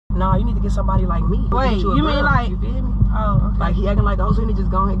Nah, you need to get somebody like me. Wait, you mean like? You feel me? Oh, okay. Like he acting like, oh, so you need to just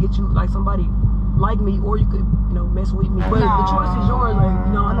go ahead and get you like somebody like me, or you could, you know, mess with me. But the choice is yours. Like,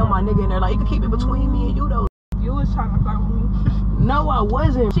 you know, I know my nigga in there. Like, you can keep it between me and you though. You was trying to fuck with me. No, I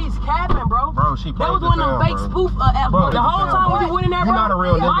wasn't. She's capping, bro. Bro, she played. That was one of them fake spoof apps, bro. The whole time when you went in there, bro. You're not a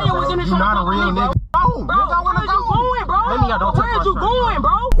real nigga, Miah was in there trying to talk to me, bro. Bro, where's you going, bro? Where's you going,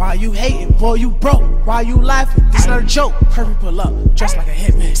 bro? Why you hating? Boy, you broke. Why you laughing? This not a joke. Perfect pull up, dressed like a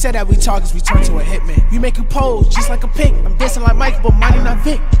hitman. Said that we talk as we turn to a hitman. You make you pose just like a pig. I'm dancing like Mike, but money not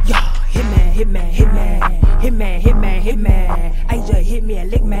Vic. Yeah, hitman, hitman, hitman, hitman, hitman, hitman. I just hit me a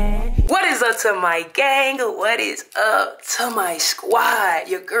lick, man. What is up to my gang? What is up to my squad?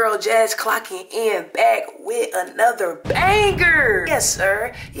 Your girl Jazz clocking in back with another banger. Yes,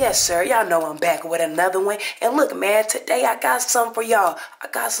 sir. Yes, sir. Y'all know I'm back with another one. And look, man, today I got something for y'all. I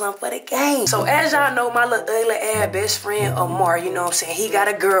got something for the gang. So as y'all know, my little ugly ass best friend Amvrr, you know what I'm saying? He got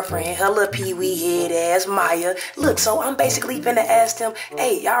a girlfriend, her little pee-wee head ass Miah. Look, so I'm basically finna ask them,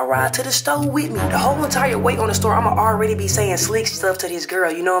 hey, y'all ride to the store with me. The whole entire way on the store, I'ma already be saying slick stuff to this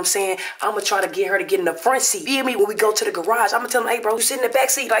girl, you know what I'm saying? I'ma try to get her to get in the front seat. Feel me? When we go to the garage, I'ma tell them, hey, bro, you sit in the back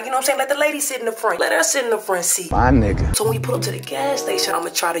seat. Like, you know what I'm saying? Let the lady sit in the front. Let her sit in the front seat. My nigga. So when we pull up to the gas station, I'ma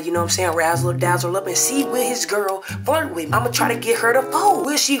try to, you know what I'm saying, razzle dazzle up and see will his girl flirt with me. I'ma try to get her to fold.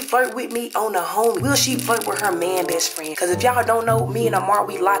 Will she flirt with me on the homie? Will she flirt with her man best friend? Cause if y'all don't know, me and Amvrr,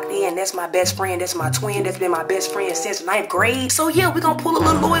 we locked in. That's my best friend. That's my twin. That's been my best friend since 9th grade. So yeah, we gonna pull a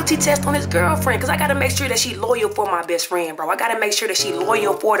little loyalty test on his girlfriend. Cause I gotta make sure that she loyal for my best friend, bro. I gotta make sure that she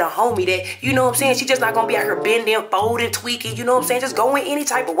loyal for the homie that, you know what I'm saying? She just not gonna be out here bending, folding, tweaking, you know what I'm saying? Just going any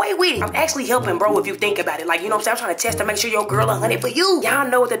type of way with it. I'm actually helping, bro, if you think about it. Like, you know what I'm saying? I'm trying to test to make sure your girl 100 for you. Y'all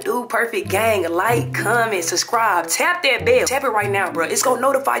know what the do perfect gang. Like, comment, subscribe, tap that bell. Tap it right now, bro. It's gonna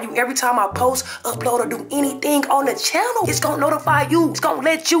notify you every time I post, upload, or do anything on the channel. It's gonna notify you. It's gonna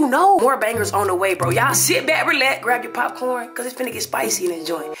let you know. More bangers on the way, bro. Y'all sit back, relax, grab your popcorn, cause it's finna get spicy and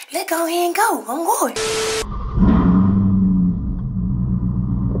enjoy. Let's go ahead and go. I'm going.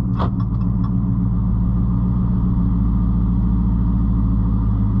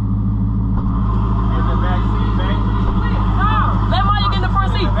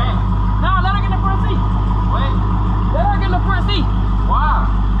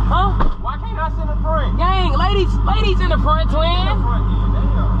 Ladies in the front, twin.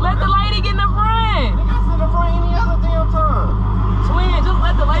 Let the lady get in the front. Nigga, I sit in the front any other damn time. Twin, just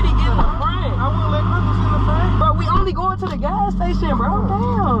let the lady get in the front. I wouldn't let Crystal sit in the front. Bro, we only going to the gas station, bro.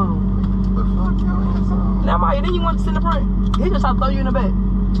 Damn. The fuck y'all? Now, Miah, then you want to sit in the front. He just tried to throw you in the back.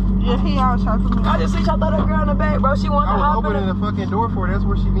 Yeah, he always trying to put me. I just see y'all throw that girl in the back, bro. She wanted to hop in. I was opening the fucking door for her. That's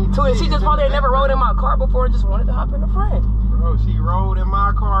where she needs to Twin, she just probably never rode in my car before and just wanted to hop in the front. Bro, she rode in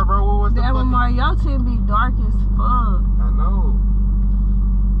my car, bro. What was the That one, y'all tend to be dark as fuck. I know.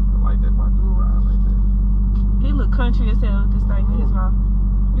 I like that. My dude ride like that. He look country as hell with this thing in his mouth.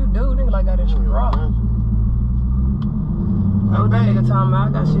 You do, nigga, like that in rock. No, that nigga talking about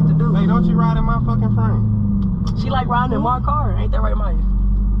I got shit to do. Hey, don't you ride in my fucking frame? She like riding in my car. Ain't that right, Miah?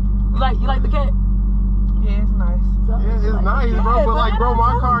 You like the cat? Yeah, it's nice. Yeah, it's like nice, bro. But like, bro,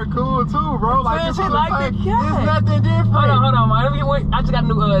 my car cool too, bro. Like, she like the cat. It's nothing different. Hold on, Miah. Wait, I just got a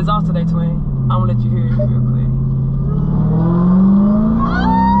new exhaust today, twin. I'm gonna let you hear it real quick.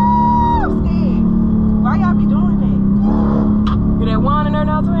 Oh, Steve. Why y'all be doing that? Hear that wine in there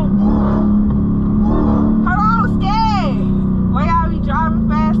now, twin? Hold on, Steve. Why y'all be driving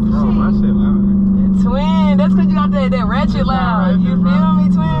fast and shit? My shit loud. Yeah, twin, that's cause you got that ratchet loud. You feel me,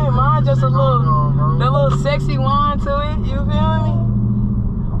 twin? Mine just a little sexy wine to it. You feel me?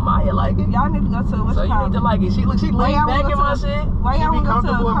 Miah like it. Y'all need to go to what's So you need to like it. She laid back in my shit. Why y'all be want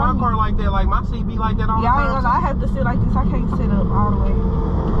to go to comfortable in my car like that? Like my seat be like that all the time. Y'all ain't gonna. I have to sit like this. I can't sit up all the way.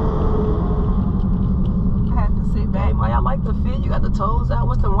 I have to sit back. Hey, Miah, I like the fit. You got the toes out.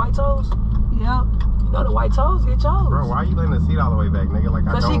 What's them white toes? Yep. You know the white toes get yours. Bro, why you letting the seat all the way back, nigga? Like,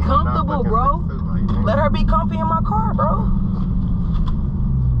 Cause she comfortable, bro. Like, let her be comfy in my car, bro.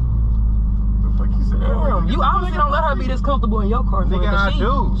 Damn, you obviously don't let her be this comfortable in your car. Nigga, I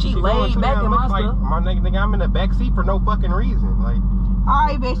do. She laid back in my stuff. My nigga, I'm in the back seat for no fucking reason. Like,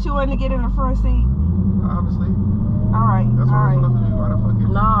 alright, bitch, you want to get in the front seat? Obviously. Alright, that's what I'm supposed to do. Why the fuck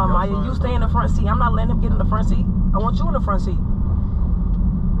is nah, Miah, you stay in the front seat. I'm not letting him get in the front seat. I want you in the front seat.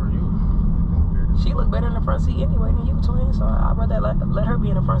 She look better in the front seat anyway than you, twin. So I'd rather let her be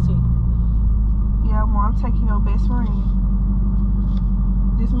in the front seat. Yeah, well, I'm taking your best friend.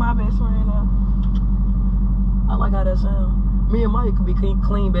 This is my best friend now. I like how that sound. Me and Miah could be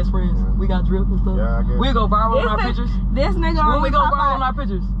clean best friends. We got drip and stuff. Yeah, I guess. We go viral on our pictures. This nigga when we go viral on our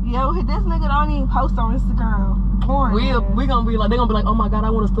pictures. Yo, this nigga don't even post on Instagram. boring. We gonna be like, they gonna be like, oh my god, I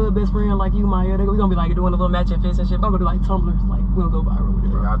want a stud best friend like you, Miah. We gonna be like doing a little matching fits and shit. I'm gonna do like tumblers, like we gonna go viral with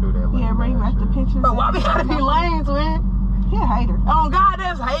it, bro. Y'all do that. Yeah, bring back the pictures. Bro, why we gotta be lame, twin? He a hater. Oh god,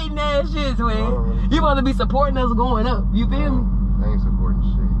 that's hating ass shit, twin. You supposed to be supporting us going up. You feel me? I ain't supporting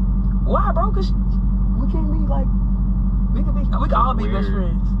shit. Why, bro? Cause we can't be like, we can all be best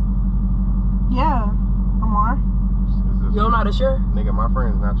friends. Yeah, Amar. You don't know how to share? Nigga, my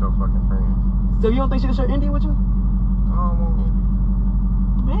friend's not your fucking friend. So you don't think she can share India with you? I don't want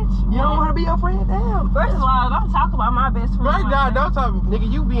Bitch. You don't want her to be your friend? Damn. First of all, don't talk about my best friend. Right now, don't talk.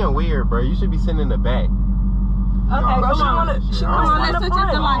 Nigga, you being weird, bro. You should be sitting in the back. Okay, bro, come on. she Come on, let's switch it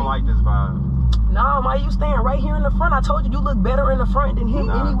to I don't like this vibe. Nah, Miah, you staying right here in the front. I told you look better in the front than him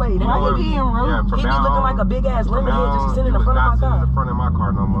anyway. Why you being rude? Yeah, He be looking like a big ass lemon head just sitting in the front of my car. in the front of my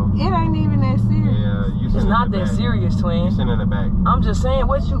car no more. It ain't even that serious. Yeah, you It's sitting not in the that back. serious, You twin. sitting in the back. I'm just saying,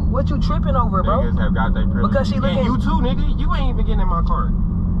 what you tripping over, bro? Niggas have got their privilege. Because she looking. And you too, nigga. You ain't even getting in my car.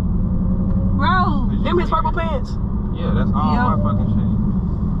 Bro. Them his purple pants. Yeah, that's all my fucking shit.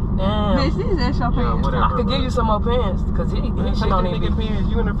 Damn. Bitch, these that's your Yeah, pants. whatever. I could give you some more pants, cause his Man, shit take don't the even nigga be.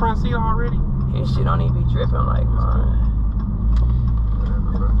 pants. You in the front seat already? His shit don't even be dripping like mine.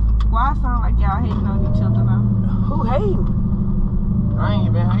 Whatever, bro. Why I sound like y'all hating on each other now? Who hating? I ain't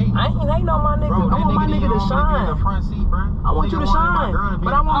even hating. I ain't hating on my nigga. Bro, I want my nigga to in shine. the front seat, bro. I want you to shine,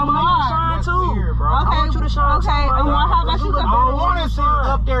 but I want my nigga to shine That's too. weird, bro. I want you to shine too. Okay, Miah. Amar, how about you look come I don't better want when to you sit shine.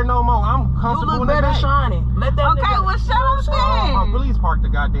 up there no more. I'm You comfortable look in the better back. shining. Let that Okay, nigga. well, shut up then. Police park the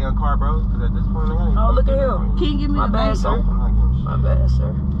goddamn car, bro. Because at this point, I ain't Oh, look at him. Can you give me My a bad, vape? sir. I'm not getting shit. My bad,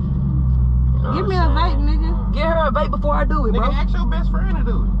 sir. Give me a vape, nigga. Get her a vape before I do it, bro. Nigga, ask your best friend to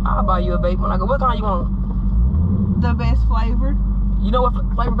do it. I'll buy you a vape when I go. What kind you want? The best flavor. You know what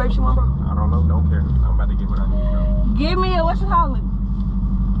flavor vape you want, bro? I don't know. Don't care. I'm about to get what I need, bro. Give me a, what you call it?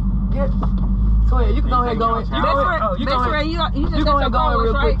 Get. Twin, you can go ahead and go in. You Best go ahead. friend, Oh, you best go friend, ahead. you just You go ahead got your and go car in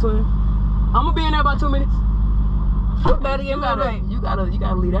real wash, quick, right? twin. I'm gonna be in there about 2 minutes. Better give me a vape. You gotta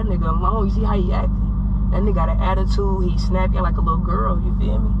leave that nigga alone. You see how he acting? That nigga got an attitude. He snappy like a little girl. You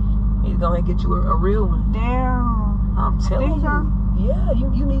feel me? He's gonna get you a real one. Damn. I'm telling Think so? you. Yeah,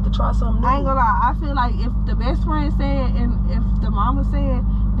 you need to try something new. I ain't gonna lie. I feel like if the best friend said and if the mama said,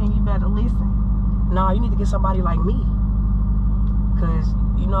 then you better listen. Nah, you need to get somebody like me. Cause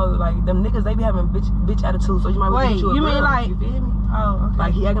you know, like them niggas, they be having bitch attitude. So you might want to Wait, get you a you girl. mean like? You feel me? Oh, okay.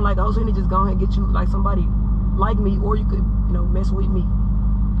 Like he acting like, oh, so you need to just go ahead and get you like somebody like me, or you could, you know, mess with me.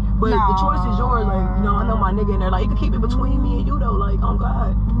 But the choice is yours. Like, you know, I know my nigga in there. Like, you can keep it between me and you though. Like, oh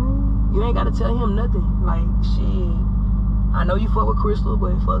God, you ain't gotta tell him nothing. Like, shit. I know you fuck with Crystal,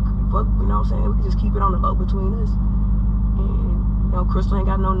 but fuck, you know what I'm saying? We can just keep it on the low between us. And, you know, Crystal ain't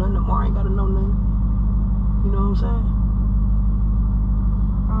gotta know nothing, Amvrr ain't gotta know nothing. You know what I'm saying?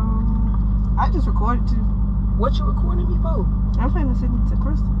 I just recorded you. What you recording me for? I'm finna send it to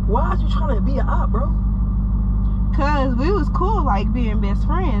Crystal. Why are you trying to be an op, bro? Cause we was cool, like being best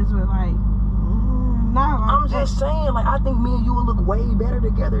friends, but like, not like I'm just saying, like, I think me and you will look way better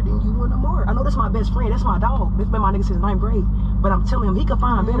together than you and Amvrr. I know that's my best friend, that's my dog. This been my nigga since 9th grade. But I'm telling him he could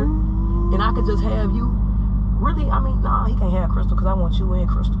find better. And I could just have you. Really, I mean, nah, he can't have Crystal because I want you and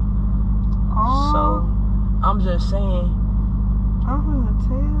Crystal. So, I'm just saying. I'm gonna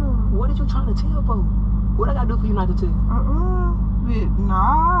tell. What are you trying to tell, bro? What I gotta do for you not to tell? But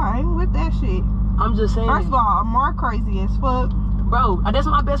nah, I ain't with that shit. I'm just saying. First of all, Amvrr crazy as fuck. Bro, that's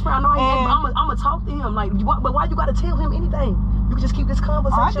my best friend. I know I'm gonna talk to him. Like, but why you gotta tell him anything? You can just keep this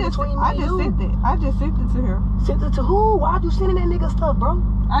conversation between me and you. I just sent it to her. Sent it to who? Why'd you sending that nigga stuff, bro?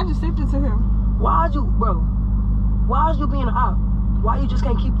 I just sent it to her. Why'd you, bro? Why'd you being an op? Why you just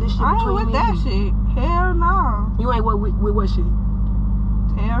can't keep this shit I ain't between with me that and you? shit. Hell no. You ain't with what shit?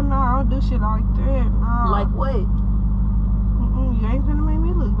 Hell no, I don't do shit like that. No. Like what? You ain't gonna make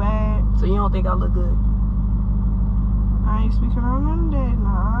me look bad. So you don't think I look good? I ain't speaking on none of that.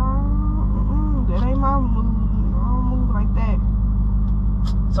 Nah. That ain't my move. I don't move like that.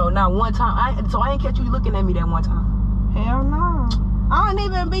 So now one time, I ain't catch you looking at me that one time. Hell no. I don't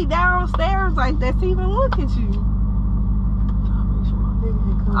even be downstairs like that to even look at you.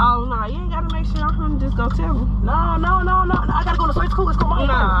 Oh no, you ain't gotta make sure I'm just go tell me. No. I gotta go in the store. It's cool. It's cool.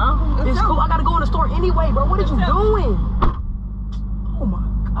 Nah. It's cool. I gotta go in the store anyway, bro. What are you doing? Oh my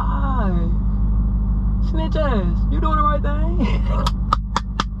God. Snitch ass. You doing the right thing?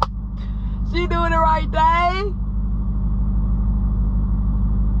 She doing the right thing?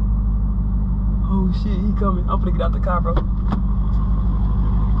 Oh shit, he coming. I'm gonna get out the car, bro.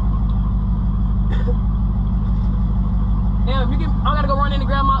 Damn, I gotta go run in and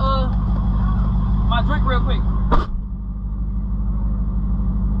grab my drink real quick.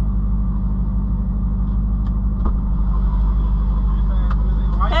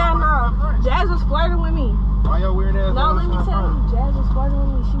 Jazz was flirting with me. Why your weird ass? No, let me tell you. Jazz was flirting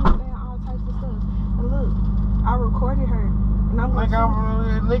with me. She was saying all types of stuff. And look, I recorded her. And I'm like,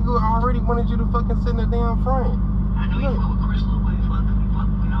 nigga already wanted you to fucking sit in the damn front. I know you fuck with Crystal, but you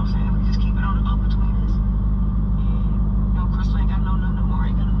know what I'm saying? We just keep it on the up between us. And, Crystal ain't got no nothing more,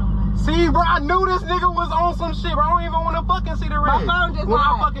 ain't got no nothing. See, bro, I knew this nigga was on some shit, bro. I don't even want to fucking see the red. My phone just when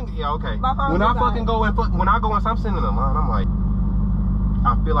died. I fucking, yeah, okay. My phone when I just fucking died. go and when I go and I'm sitting in the line, I'm like,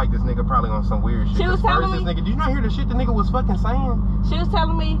 I feel like this nigga probably on some weird shit. She was telling me, this nigga, did you not hear the shit the nigga was fucking saying? She was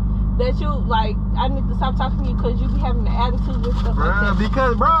telling me that you, like, I need to stop talking to you because you be having an attitude with stuff like that.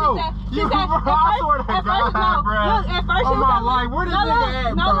 Because, bro, she said, I swear to God, bro. Look, at first on she was my like, life, where this nigga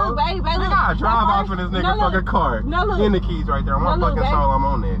at, bro? No, look, babe, I gotta drive off in this nigga fucking car. No, look. In the keys right there. On my fucking soul, I'm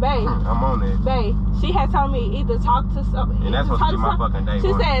on that. Babe. I'm on that. Babe, she had told me either talk to somebody. And that's supposed to be my fucking day.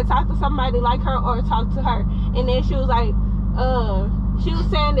 She said talk to somebody like her or talk to her. And then she was like, she was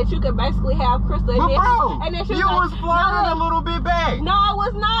saying that you could basically have Crystal. But bro, and then she you was like, flirting a little bit back. No, I was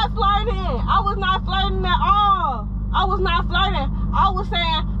not flirting. I was not flirting at all. I was not flirting. I was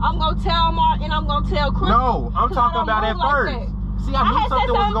saying I'm gonna tell Mark and I'm gonna tell Crystal. No, I'm talking about at first. See, I knew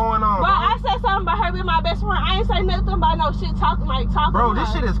something was going on, bro. bro. I said something about her being my best friend. I ain't say nothing about no shit talking. Bro,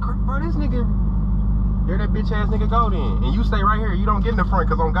 this shit is bro. This nigga, there that bitch ass nigga go then, and you stay right here. You don't get in the front,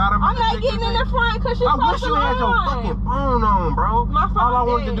 cause on God, I'm not getting in the front because she's I wish you had your fucking phone on, bro. My phone all I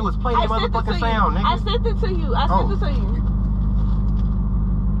wanted to do was play that motherfucking sound, nigga. I sent it to you. I sent it to you.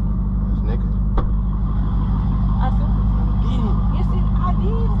 This nigga. I sent it to you. Yes, I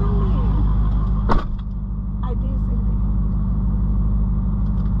did send it. I did send it.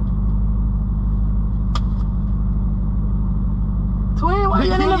 Twin, why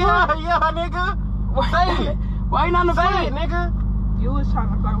you in the front? Yeah, nigga. Say it. Why you not in the front? Say it, nigga. You was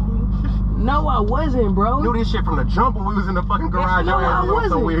trying to flirt with me. No, I wasn't, bro. Knew this shit from the jump when we was in the fucking garage. No, I Y'all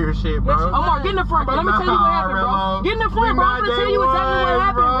some wasn't. weird shit, bro. Omar, get in the front, bro. Let me tell you what happened, bro. Get in the front, bro. I'm gonna tell you exactly what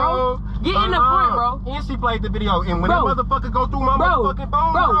happened, bro. Get in the front, bro. And she played the video, and when Bro. that motherfucker go through my motherfucking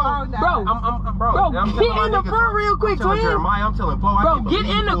phone, Bro, bro, I'm get in the front real quick, I'm telling twin. Jeremiah, I'm telling Bo, Bro, get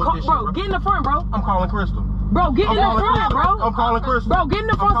in the car, bro. Get in the front, bro. I'm calling Crystal. Bro, get in the front, bro. I'm calling Crystal. Bro, get in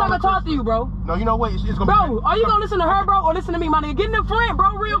the front so I can talk to you, bro. No, you know what? It's gonna Bro, be are you gonna listen to her, bro, or listen to me, my nigga? Get in the front,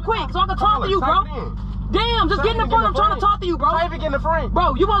 bro, real quick, so I can talk to you, bro. Damn, just get in the front. I'm trying to talk to you, bro. Why even get in the front?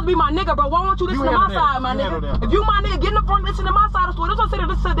 Bro, you supposed to be my nigga, bro. Why won't you listen to my side, my nigga? If you my nigga, get in the front, listen to my side of the story. That's what I said.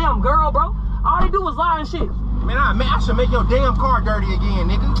 Listen to damn girl, bro. All they do is lie and shit. Man, I should make your damn car dirty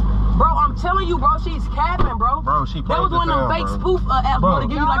again, nigga. Bro, I'm telling you, bro, she's capping, bro. Bro, she played that was one of them fake spoof apps, bro, to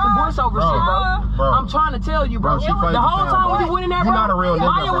give you like the voiceover shit, bro. I'm trying to tell you, bro. She played the whole time when you went in there, bro, you're not a real nigga,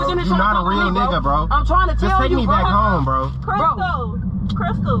 Miah was in there You're trying not to a real talk to me, nigga, bro. I'm trying to tell you, Just take me back home, bro. Crystal.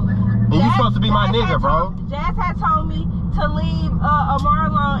 And you supposed to be my nigga, bro. Jazz had told me to leave Amvrr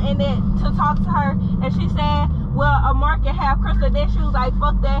alone and then to talk to her, and she said, well, Amvrr can have Crystal. Then she was like,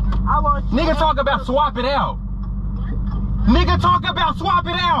 fuck that, I want you. Nigga talk about swap it out. Nigga talk about swap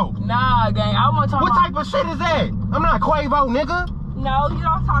it out. Nah, gang, I want to talk What about... type of shit is that? I'm not Quavo, nigga. No, you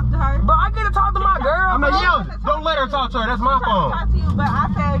don't talk to her. Bro, I get to talk to my girl, I'm bro. like, yo, don't let her talk to her. That's my I'm phone. trying to talk to you, but I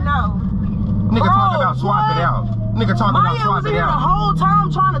said no. Nigga Bro, talk about swap it out. Nigga talk about Miah swap was it in here the out. whole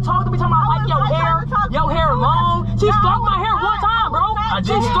time trying to talk to me, talking about like your hair long. She stroked my hair one time, bro.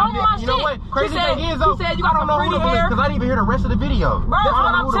 She stroked my shit. You know what? Crazy thing is though, she said you I got don't know some who pretty to believe hair. because I didn't even hear the rest of the video. Bro, that's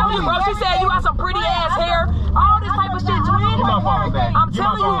what I'm telling you, bro. She said you got some pretty ass hair. All this type of shit, twin. Get my phone back. I'm Get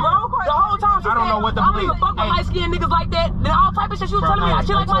my telling you, phone bro. back. The whole time she I don't said, know what to I don't believe. even fuck with light skinned niggas like that. Then all type of shit she was telling me.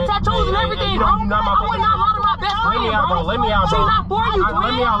 She like my tattoos and everything, bro. I would not lie to my best friend, bro. Let me out, bro. She not for you,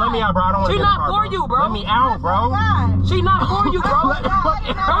 twin. Let me out, bro. I don't want to She not for you, bro. Let me out, bro. She not for you, bro. Let me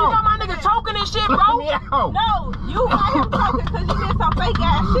Bro, you got my nigga choking and shit, bro. Let me out. No, you got him talking because you did some fake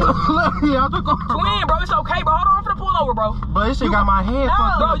ass shit. Let me out the car. Twin, bro, it's okay, bro. Hold on, I'm finna pull over, bro. But this shit got my head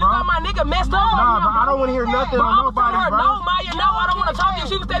fucked Bro, up, you got my nigga messed up. Nah, bro, I don't want to hear nothing Bro, on I'm nobody, telling her, bro. no, Miah, no, I don't want to talk to you.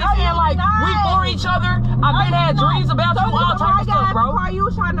 She was steady saying, like, we for each other. I've been had dreams about you, all type of stuff, bro. You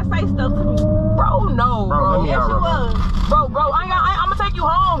was trying to say stuff to me. Bro, no, Bro, let me Yes, out, you was. Bro, I'm gonna take you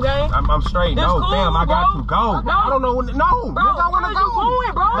home, gang. I'm straight. It's No, cool, fam, I got bro. to go. No. I don't know when. No, Bro, nigga, I want to where's go. you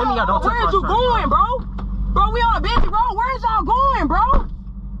going, bro? Let me out. Don't touch Where's my you shirt, going, bro? Bro, we on a busy road. Where's y'all going, bro?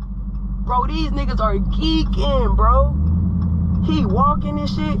 Bro, these niggas are geeking, bro. He walking and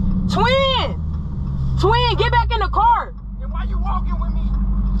shit. Twin, get back in the car. And why you walking with me?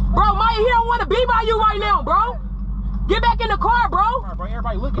 Bro, Miah, he don't want to be by you right now, bro. Get back in the car, bro. Right, bro,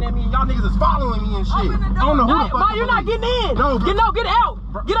 everybody looking at me and y'all niggas is following me and shit. I don't know who the fuck. Miah, you're not getting in. No, bro. Get out.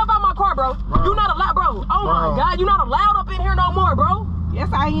 Get up out my car, bro. You not allowed, bro. Oh my God, you not allowed up in here no more, bro. Yes,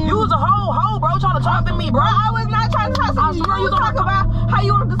 I am. You was a hoe, bro, trying to talk to me, bro. I was not trying to talk to you. You was talking about how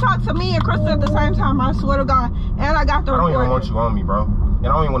you wanted to talk to me and Krista at the same time. I swear to God. And I got the report. I don't even want you on me, bro. And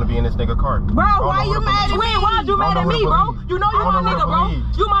I don't even want to be in this nigga cart. Bro, why you mad at me? Why'd you mad at me, bro? You know you my nigga, bro.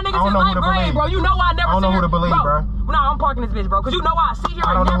 You my nigga since 9th grade, bro. You know I never I don't know who to believe, bro. No, I'm parking this bitch, bro. Cause you know I sit here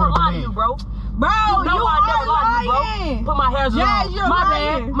and never lie to you, bro. Bro, you know I never lie to you, bro. Put my hairs on.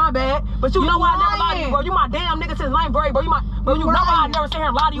 My bad. But you know I never lie to you, bro. You my damn nigga since 9th grade, bro. But you know I never sit here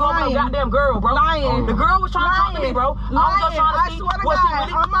and lie to you over no goddamn girl, bro. The girl was trying to talk to me, bro. I was just trying to see what she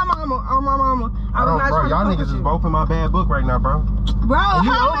really. On my mama. I was not bro, trying y'all to niggas is both in my bad book right now, bro. Bro, and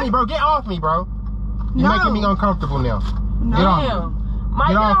you owe me, bro. Get off me, bro. You're making me uncomfortable now. Get off me.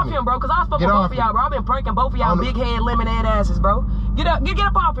 Mike, get off him, bro, because I spoke with both of y'all, bro. I've been pranking both of y'all big head, lemonade asses, bro. Get up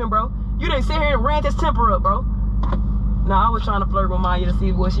off him, bro. You didn't sit here and rant his temper up, bro. Nah, I was trying to flirt with Miah to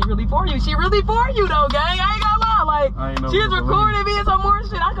see what she really for you. She really for you, though, gang. I ain't gonna lie. Like, she was recording me and some more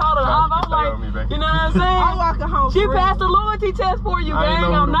shit. I called her off. I was like, you know what I'm saying? I'm walking home. She passed the loyalty test for you,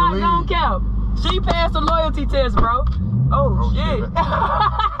 gang. I'm not gonna count. She passed the loyalty test, bro. Oh shit.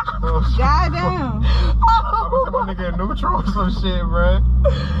 Goddamn. I was my nigga in neutral or some shit, bro.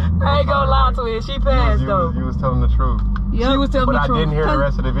 I ain't gonna lie to it. She passed, though. You was telling the truth. Yep. She was telling the truth. But I didn't hear the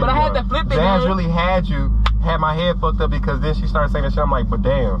rest of the video. But I had to flip it, Jazz really had my head fucked up because then she started saying that shit. I'm like, but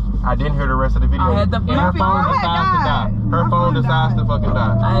damn, I didn't hear the rest of the video. I had to flip it. Her phone decides to die. Her phone decides to fucking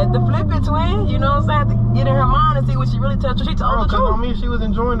die. I had to flip it, twin. You know what I'm saying? I had to get in her mind and see what she really touched. She told the truth. Because on me, she was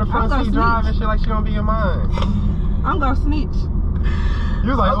enjoying the front seat drive and shit like she don't be in mine. I'm gonna snitch.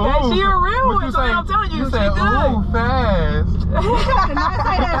 You was like, okay, ooh. She a real one, so I'm telling you, you said, she good. Ooh, fast. You better not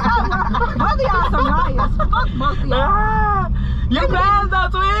say that. Both of y'all some liars. Fuck both of y'all. You passed though,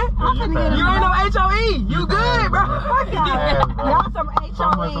 twin. You ain't no HOE. You good, bro. Fuck y'all. Y'all some HOE. So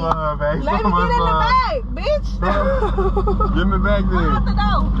much love, babe. Let me get in the bag, bitch. Get in the bag then. I'm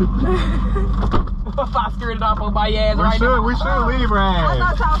about to go. If I screwed it off on my ass right now. We should leave her ass. I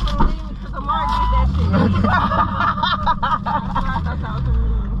thought y'all was gonna leave me because Amvrr did that shit.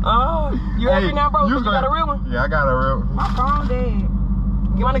 Oh, you happy now, bro? You got a real one? Yeah, I got a real one. My phone dead.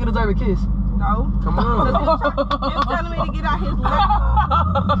 You my nigga deserve a kiss. No. Come on. He's telling me to get out his leg.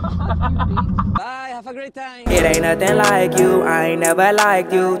 Bye, have a great time. It ain't nothing like you, I ain't never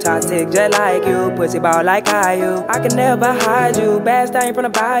liked you. Toxic just like you, pussy ball like Caillou. I can never hide you, bad thing from the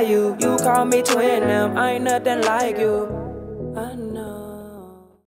bayou. You call me twin them, I ain't nothing like you.